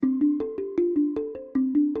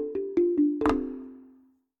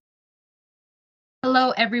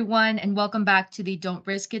Hello, everyone, and welcome back to the Don't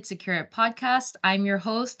Risk It, Secure It podcast. I'm your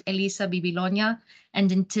host, Elisa Bibilonia, and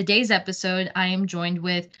in today's episode, I am joined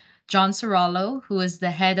with John Sorallo, who is the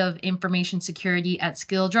head of information security at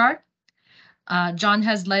Skilljar. John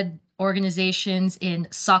has led organizations in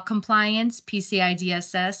SOC compliance, PCI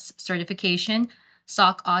DSS certification,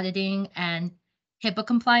 SOC auditing, and HIPAA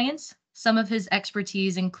compliance. Some of his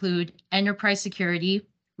expertise include enterprise security,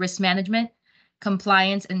 risk management,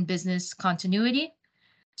 compliance, and business continuity.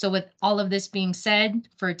 So, with all of this being said,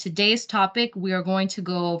 for today's topic, we are going to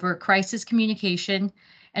go over crisis communication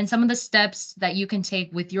and some of the steps that you can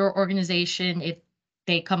take with your organization if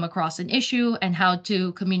they come across an issue and how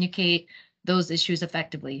to communicate those issues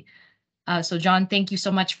effectively. So, John, thank you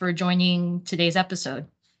so much for joining today's episode.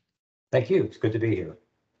 Thank you. It's good to be here.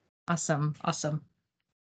 Awesome. Awesome.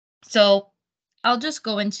 So, I'll just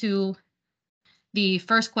go into the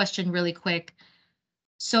first question really quick.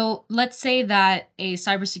 So let's say that a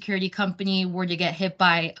cybersecurity company were to get hit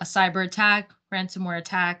by a cyber attack, ransomware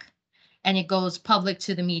attack, and it goes public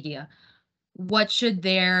to the media. What should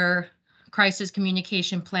their crisis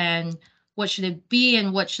communication plan, what should it be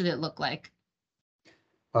and what should it look like?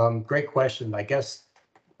 Great question. I guess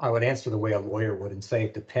I would answer the way a lawyer would and say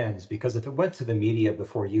it depends, because if it went to the media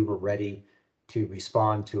before you were ready to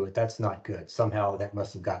respond to it, that's not good. Somehow that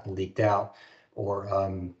must have gotten leaked out,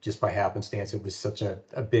 or just by happenstance, it was such a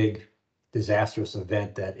big disastrous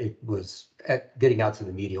event that it was getting out to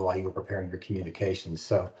the media while you were preparing your communications.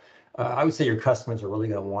 So I would say your customers are really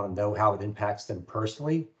going to want to know how it impacts them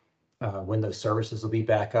personally, when those services will be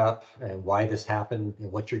back up, and why this happened, and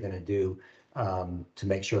what you're going to do to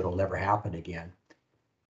make sure it'll never happen again.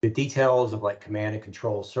 The details of like command and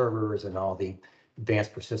control servers and all the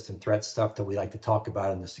advanced persistent threat stuff that we like to talk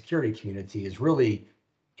about in the security community is really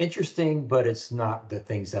interesting, but it's not the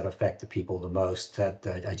things that affect the people the most that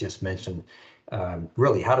I just mentioned.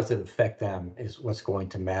 Really, how does it affect them is what's going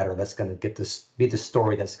to matter. That's going to be the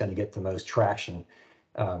story that's going to get the most traction,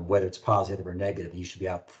 whether it's positive or negative. You should be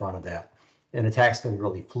out front of that. An attack's going to be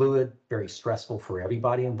really fluid, very stressful for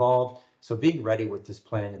everybody involved. So being ready with this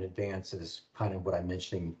plan in advance is kind of what I'm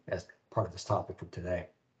mentioning as part of this topic for today.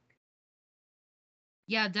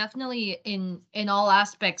 Yeah, definitely in all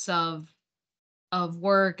aspects of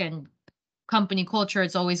work and company culture,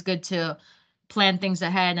 it's always good to plan things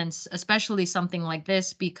ahead, and especially something like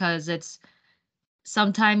this, because it's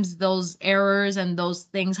sometimes those errors and those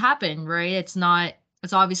things happen, right? It's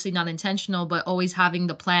obviously not intentional, but always having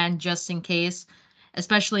the plan just in case,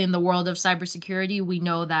 especially in the world of cybersecurity, we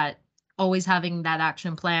know that always having that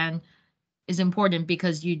action plan is important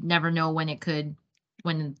because you never know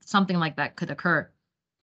when something like that could occur.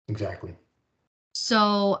 Exactly.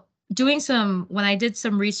 So, when I did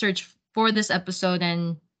some research for this episode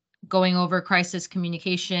and going over crisis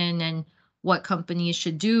communication and what companies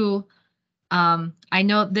should do, I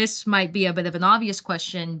know this might be a bit of an obvious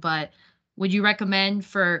question, but would you recommend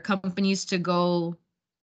for companies to go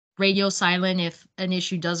radio silent if an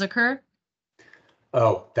issue does occur?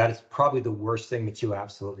 Oh, that is probably the worst thing that you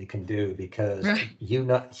absolutely can do, because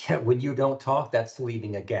Right. when you don't talk, that's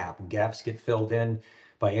leaving a gap. And gaps get filled in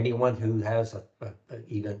by anyone who has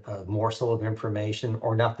even a morsel of information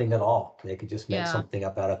or nothing at all. They could just make Yeah. something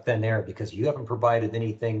up out of thin air because you haven't provided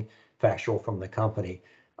anything factual from the company.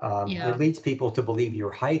 Yeah. It leads people to believe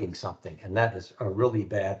you're hiding something, and that is a really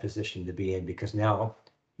bad position to be in, because now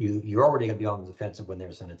you're already going to be on the defensive when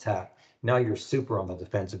there's an attack. Now you're super on the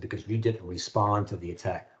defensive because you didn't respond to the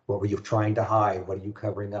attack. What were you trying to hide? What are you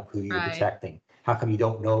covering up? Who are you Right. protecting? How come you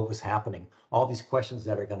don't know it was happening? All these questions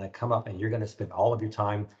that are going to come up, and you're going to spend all of your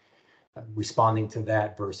time responding to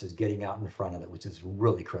that versus getting out in front of it, which is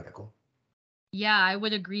really critical. Yeah, I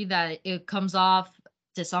would agree that it comes off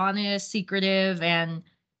dishonest, secretive, and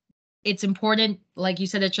it's important, like you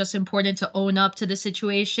said, it's just important to own up to the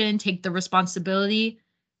situation, take the responsibility,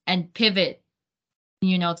 and pivot,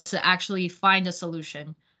 to actually find a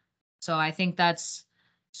solution. So I think that's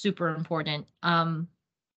super important.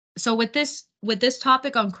 So with this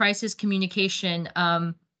topic on crisis communication,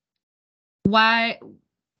 why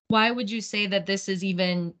why would you say that this is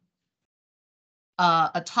even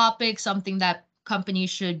a topic, something that companies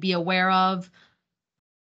should be aware of?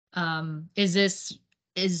 Is this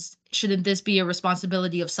is shouldn't this be a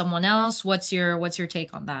responsibility of someone else? What's your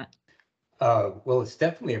take on that? Well, it's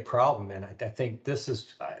definitely a problem, and I think this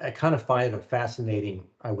is, I kind of find it a fascinating,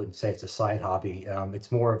 I wouldn't say it's a side hobby.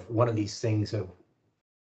 It's more of one of these things of,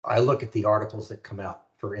 I look at the articles that come out,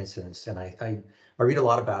 for instance, and I read a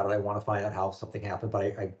lot about it. I want to find out how something happened, but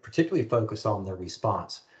I particularly focus on the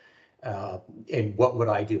response. And what would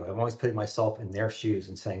I do? I'm always putting myself in their shoes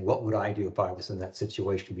and saying, what would I do if I was in that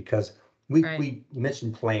situation? Because We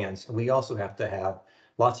mentioned plans, and we also have to have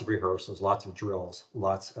lots of rehearsals, lots of drills,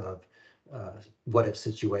 lots of what if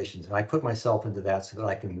situations. And I put myself into that so that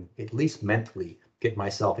I can at least mentally get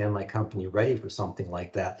myself and my company ready for something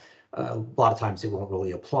like that. A lot of times it won't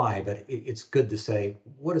really apply, but it's good to say,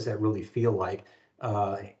 what does that really feel like?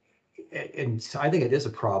 And so I think it is a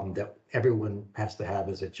problem that everyone has to have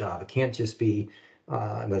as a job. It can't just be,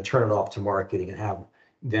 I'm going to turn it off to marketing and have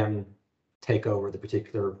them take over the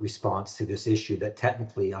particular response to this issue that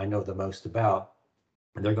technically I know the most about,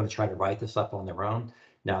 and they're going to try to write this up on their own.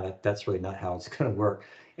 Now that's really not how it's going to work.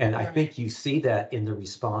 And I think you see that in the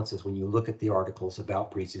responses when you look at the articles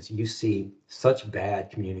about breaches. You see such bad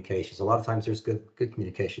communications. A lot of times there's good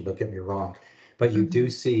communication, don't get me wrong, but you do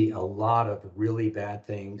see a lot of really bad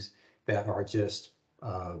things that are just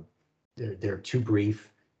they're too brief.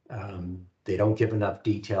 They don't give enough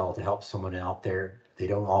detail to help someone out there. They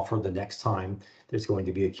don't offer the next time there's going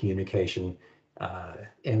to be a communication.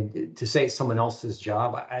 And to say it's someone else's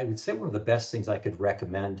job, I would say one of the best things I could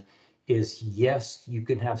recommend is, yes, you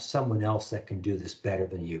can have someone else that can do this better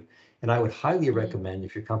than you. And I would highly recommend,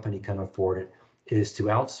 if your company can afford it, is to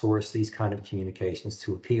outsource these kind of communications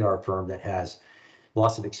to a PR firm that has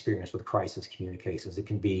lots of experience with crisis communications. It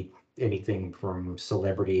can be anything from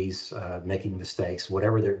celebrities making mistakes,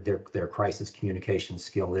 whatever their crisis communication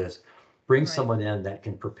skill is. Bring someone in that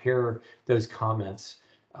can prepare those comments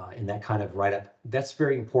in that kind of write-up. That's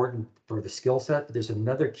very important for the skill set. But there's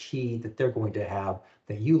another key that they're going to have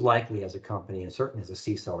that you likely as a company and certainly as a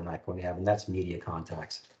CISO are not going to have, and that's media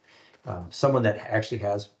contacts. Someone that actually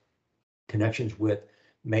has connections with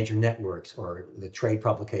major networks or the trade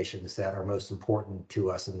publications that are most important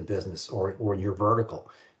to us in the business or your vertical.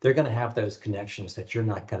 They're going to have those connections that you're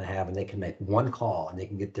not going to have, and they can make one call and they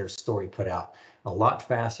can get their story put out a lot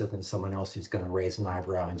faster than someone else who's going to raise an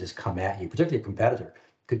eyebrow and just come at you. Particularly a competitor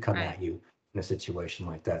could come at you in a situation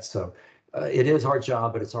like that. So it is our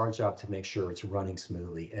job, but it's our job to make sure it's running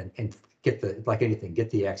smoothly and get the, like anything, get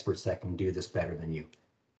the experts that can do this better than you.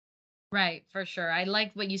 Right, for sure. I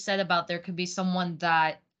like what you said about there could be someone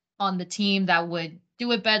that on the team that would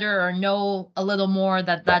do it better or know a little more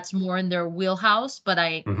that that's more in their wheelhouse. But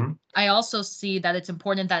I also see that it's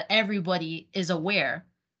important that everybody is aware.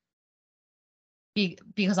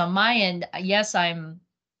 Because on my end, yes,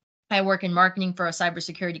 I work in marketing for a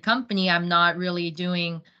cybersecurity company. I'm not really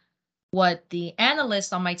doing what the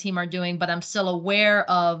analysts on my team are doing, but I'm still aware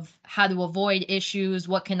of how to avoid issues.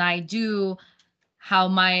 What can I do? How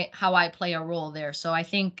I play a role there. So I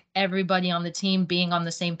think everybody on the team being on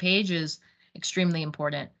the same page is extremely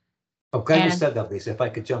important. I'm glad you said that, Lisa. If I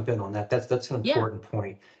could jump in on that, that's an important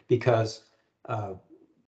point, because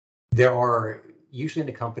there are usually in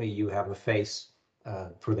the company you have a face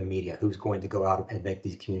for the media who's going to go out and make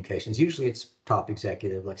these communications. Usually it's top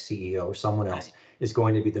executive like CEO or someone else is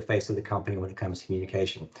going to be the face of the company when it comes to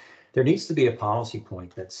communication. There needs to be a policy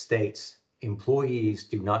point that states employees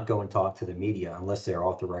do not go and talk to the media unless they're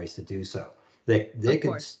authorized to do so. They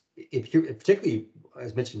can, if you're particularly,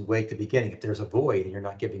 as mentioned way at the beginning, if there's a void and you're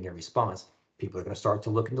not giving a response, people are going to start to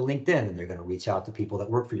look into LinkedIn and they're going to reach out to people that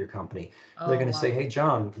work for your company. They're going to say, hey,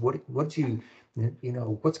 John, what's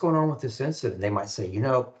going on with this incident? They might say,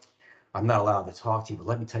 I'm not allowed to talk to you, but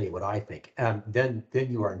let me tell you what I think. Then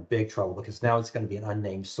you are in big trouble, because now it's going to be an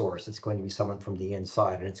unnamed source. It's going to be someone from the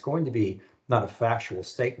inside, and it's going to be not a factual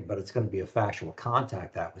statement, but it's going to be a factual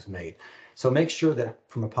contact that was made. So make sure that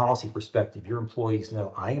from a policy perspective, your employees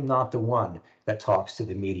know I am not the one that talks to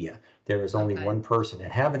the media. There is only one person,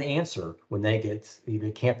 and have an answer when they get,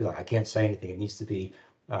 it can't be like, I can't say anything. It needs to be,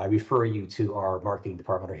 I refer you to our marketing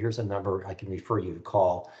department, or here's a number I can refer you to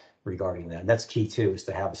call regarding that. And that's key too, is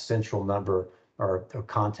to have a central number or a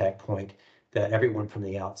contact point that everyone from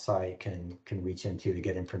the outside can reach into to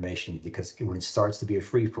get information, because when it starts to be a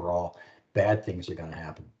free for all, bad things are going to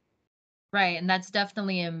happen. Right, and that's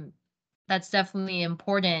definitely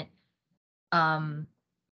important.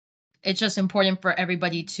 It's just important for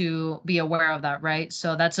everybody to be aware of that, right?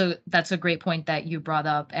 So that's a great point that you brought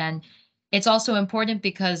up. And it's also important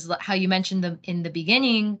because how you mentioned in the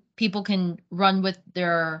beginning, people can run with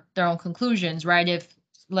their own conclusions, right? If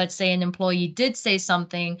let's say an employee did say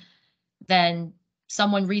something, then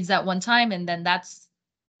someone reads that one time and then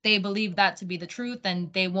they believe that to be the truth,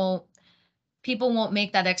 and people won't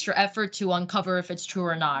make that extra effort to uncover if it's true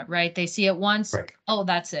or not, right? They see it once, oh,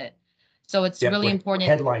 that's it. So it's really important.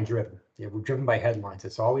 Headline driven. Yeah, we're driven by headlines.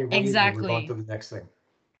 It's all we read. Exactly. And we're going to the next thing.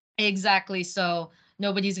 Exactly. So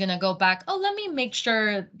nobody's going to go back, oh, let me make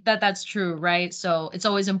sure that that's true, right? So it's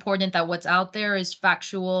always important that what's out there is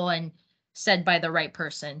factual and said by the right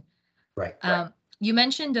person. Right. You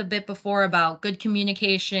mentioned a bit before about good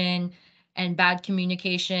communication and bad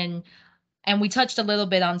communication. And we touched a little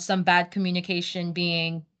bit on some bad communication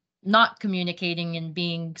being not communicating and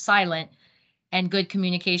being silent, and good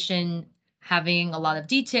communication having a lot of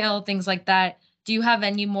detail, things like that. Do you have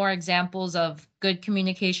any more examples of good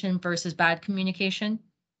communication versus bad communication?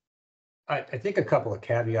 I think a couple of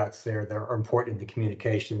caveats there that are important in the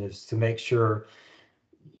communication is to make sure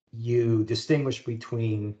you distinguish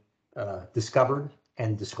between discovered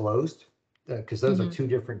and disclosed, because those are Hmm. two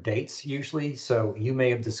different dates usually. So you may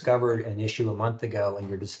have discovered an issue a month ago and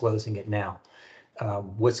you're disclosing it now.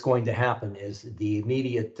 What's going to happen is the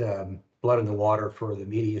immediate blood in the water for the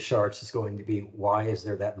media sharks is going to be, why is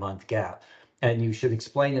there that month gap? And you should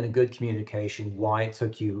explain in a good communication why it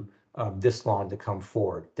took you this long to come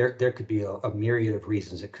forward. There could be a myriad of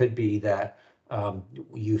reasons. It could be that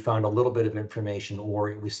you found a little bit of information, or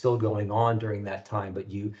it was still going on during that time, but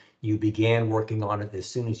you began working on it as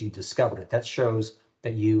soon as you discovered it. That shows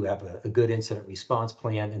that you have a good incident response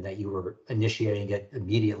plan and that you were initiating it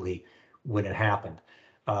immediately when it happened.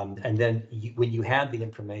 And then when you had the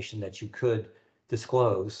information that you could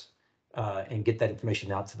disclose and get that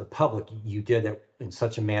information out to the public, you did it in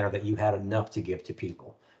such a manner that you had enough to give to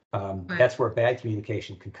people. Right. That's where bad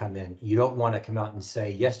communication can come in. You don't want to come out and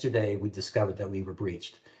say, yesterday we discovered that we were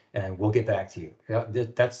breached and we'll get back to you.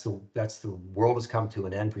 That's the world has come to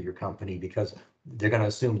an end for your company, because they're going to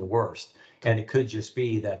assume the worst. And it could just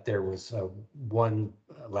be that there was one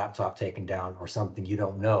laptop taken down or something you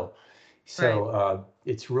don't know. Right. So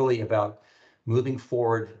it's really about moving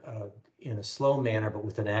forward in a slow manner, but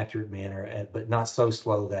with an accurate manner, but not so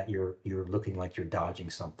slow that you're looking like you're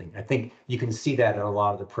dodging something. I think you can see that in a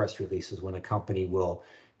lot of the press releases when a company will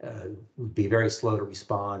be very slow to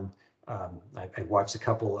respond. I watched a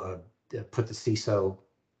couple put the CISO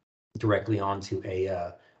directly onto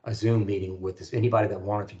a Zoom meeting with anybody that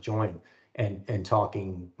wanted to join, and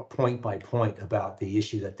talking point by point about the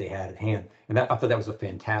issue that they had at hand. And I thought that was a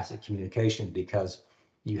fantastic communication, because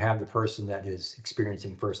you have the person that is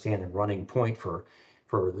experiencing firsthand and running point for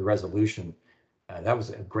the resolution. That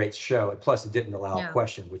was a great show. Plus, it didn't allow a Yeah.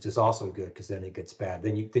 question, which is also good, because then it gets bad.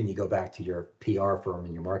 Then you go back to your PR firm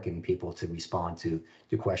and your marketing people to respond to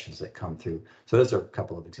questions that come through. So those are a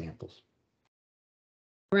couple of examples.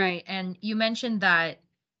 Right. And you mentioned that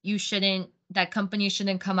that companies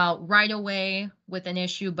shouldn't come out right away with an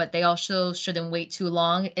issue, but they also shouldn't wait too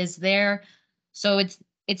long. So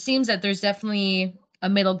it seems that there's definitely a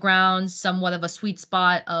middle ground, somewhat of a sweet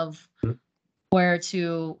spot of when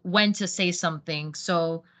to say something.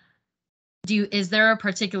 So is there a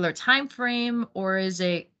particular time frame, or is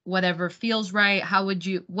it whatever feels right?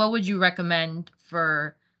 What would you recommend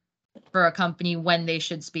for a company when they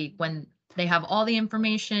should speak, when they have all the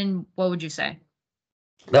information? What would you say?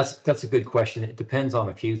 That's a good question. It depends on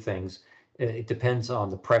a few things. It depends on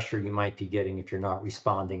the pressure you might be getting if you're not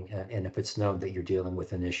responding, and if it's known that you're dealing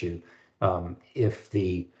with an issue. If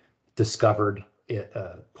the discovered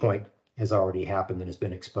point has already happened and has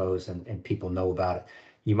been exposed, and people know about it,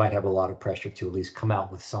 you might have a lot of pressure to at least come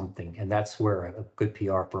out with something. And that's where a good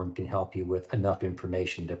PR firm can help you with enough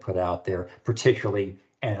information to put out there, particularly,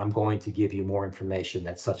 and I'm going to give you more information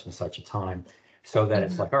at such and such a time, so that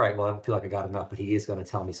it's Hmm. like, all right, well, I don't feel like I got enough, but he is going to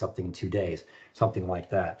tell me something in 2 days, something like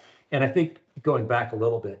that. And I think, going back a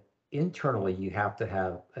little bit, internally, you have to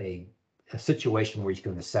have a situation where you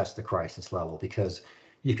can assess the crisis level, because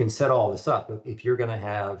you can set all this up. If you're going to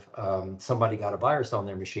have somebody got a virus on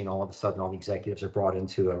their machine, all of a sudden all the executives are brought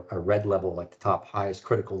into a red level, like the top highest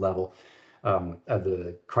critical level of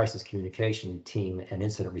the crisis communication team and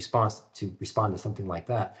incident response, to respond to something like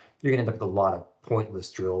that. You're going to end up with a lot of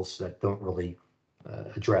pointless drills that don't really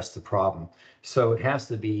address the problem. So it has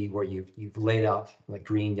to be where you've laid out like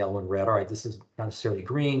green, yellow, and red. All right, this is not necessarily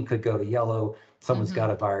green, could go to yellow. Someone's got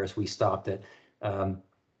Hmm. a virus, we stopped it.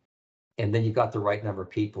 And then you've got the right number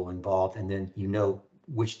of people involved, and then you know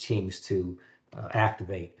which teams to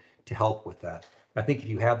activate to help with that. I think if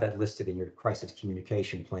you have that listed in your crisis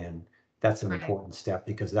communication plan, that's an Right. important step,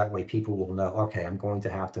 because that way people will know, okay, I'm going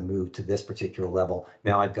to have to move to this particular level.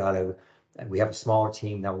 Now I've got to, we have a smaller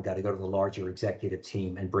team, now we've got to go to the larger executive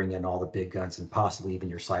team and bring in all the big guns, and possibly even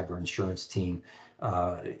your cyber insurance team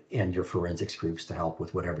and your forensics groups to help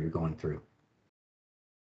with whatever you're going through.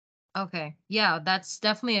 Okay. Yeah, that's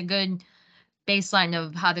definitely a good baseline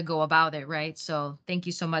of how to go about it, right? So thank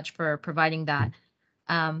you so much for providing that.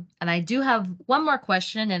 And I do have one more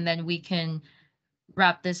question, and then we can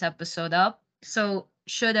wrap this episode up. So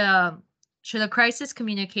should a crisis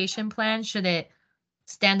communication plan, should it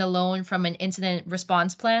stand alone from an incident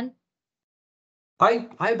response plan?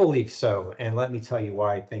 I believe so, and let me tell you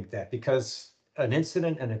why I think that. Because an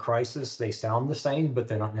incident and a crisis, they sound the same, but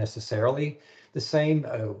they're not necessarily the same.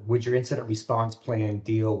 Would your incident response plan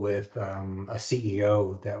deal with a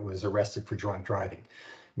CEO that was arrested for drunk driving?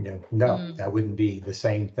 No, that wouldn't be the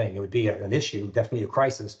same thing. It would be an issue, definitely a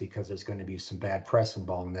crisis, because there's going to be some bad press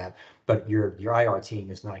involved in that. But your IR team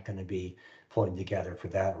is not going to be pulling together for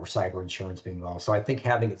that, or cyber insurance being involved. So I think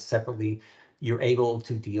having it separately, you're able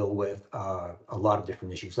to deal with a lot of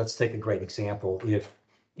different issues. Let's take a great example.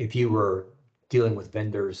 If you were dealing with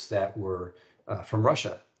vendors that were from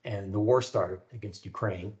Russia and the war started against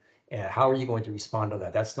Ukraine, how are you going to respond to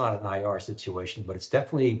that? That's not an IR situation, but it's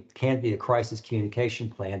definitely can be a crisis communication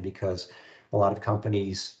plan, because a lot of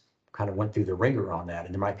companies kind of went through the ringer on that.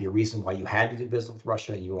 And there might be a reason why you had to do business with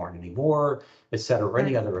Russia, you aren't anymore, et cetera, or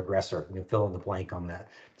any other aggressor, fill in the blank on that.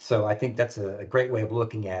 So I think that's a great way of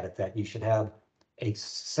looking at it, that you should have a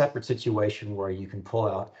separate situation where you can pull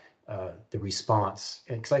out the response.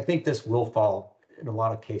 Because I think this will fall in a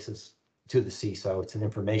lot of cases to the CISO. It's an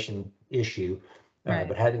information issue.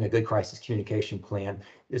 But having a good crisis communication plan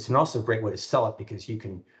is also a great way to sell it, because you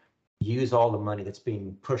can use all the money that's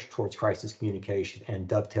being pushed towards crisis communication and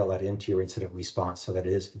dovetail that into your incident response, so that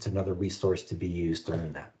it's another resource to be used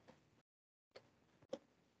during that.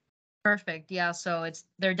 Perfect. Yeah. So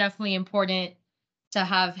they're definitely important to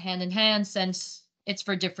have hand in hand, since it's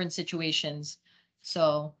for different situations.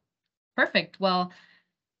 So perfect. Well,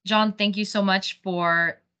 John, thank you so much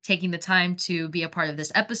for taking the time to be a part of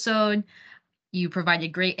this episode. You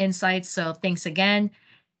provided great insights, so thanks again.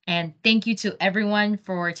 And thank you to everyone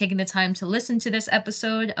for taking the time to listen to this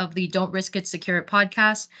episode of the Don't Risk It, Secure It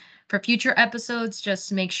podcast. For future episodes,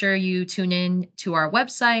 just make sure you tune in to our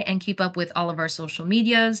website and keep up with all of our social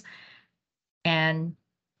medias. And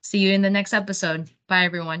see you in the next episode. Bye,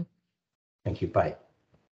 everyone. Thank you. Bye.